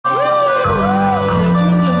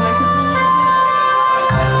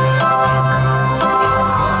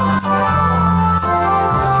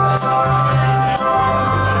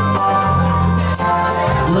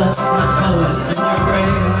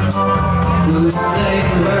we stay,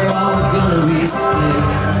 we're all gonna be safe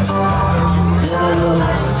in the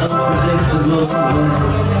most unpredictable way.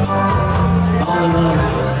 All the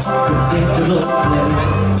most predictable play.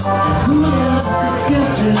 Who loves the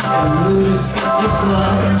skeptic? Who do skeptics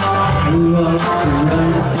love? Who wants to run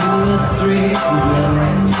into the streets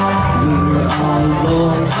again? We were all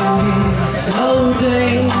born to be so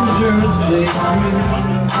dangerously free.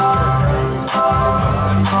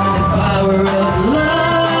 The power of love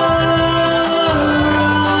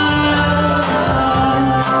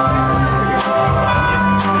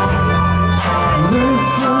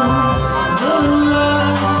versus the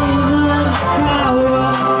love of power.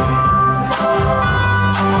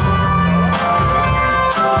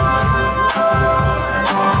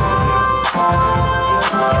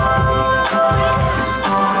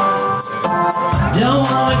 Don't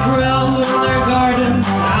wanna grow in their gardens,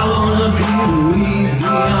 I wanna be the weed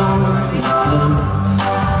beyond the fence.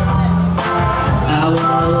 I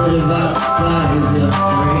wanna live outside the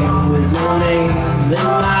frame with no name in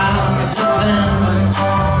my defense.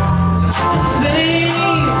 And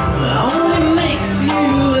fame only makes you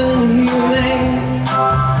inhumane.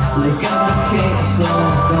 Look out the cakes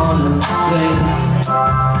all gone insane.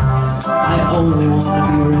 I only wanna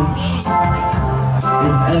be rich.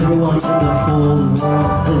 If everyone in the whole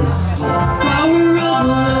world is the power of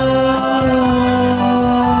love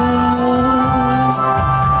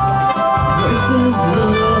versus the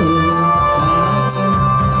love of power.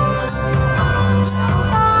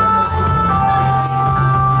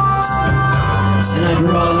 And I'd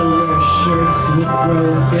rather wear shirts with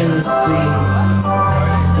broken seams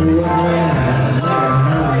and wear their hair down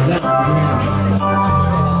rings.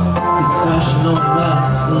 Cause fashion only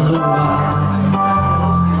lasts a little while,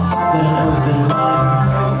 but an open mind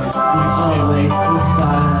is always in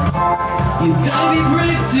style. You've gotta be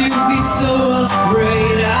brave to be so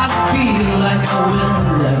afraid. I feel like I win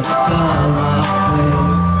every time I fail.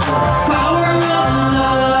 The power of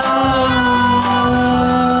love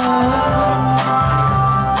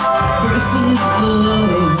versus the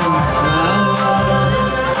love of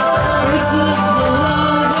powers versus the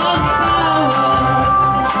love of power.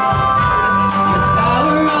 The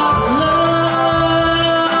power of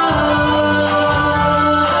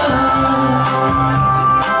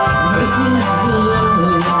versus the love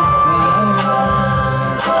of powers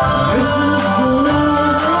versus the love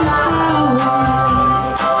of power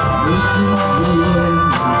versus the love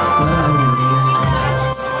of power.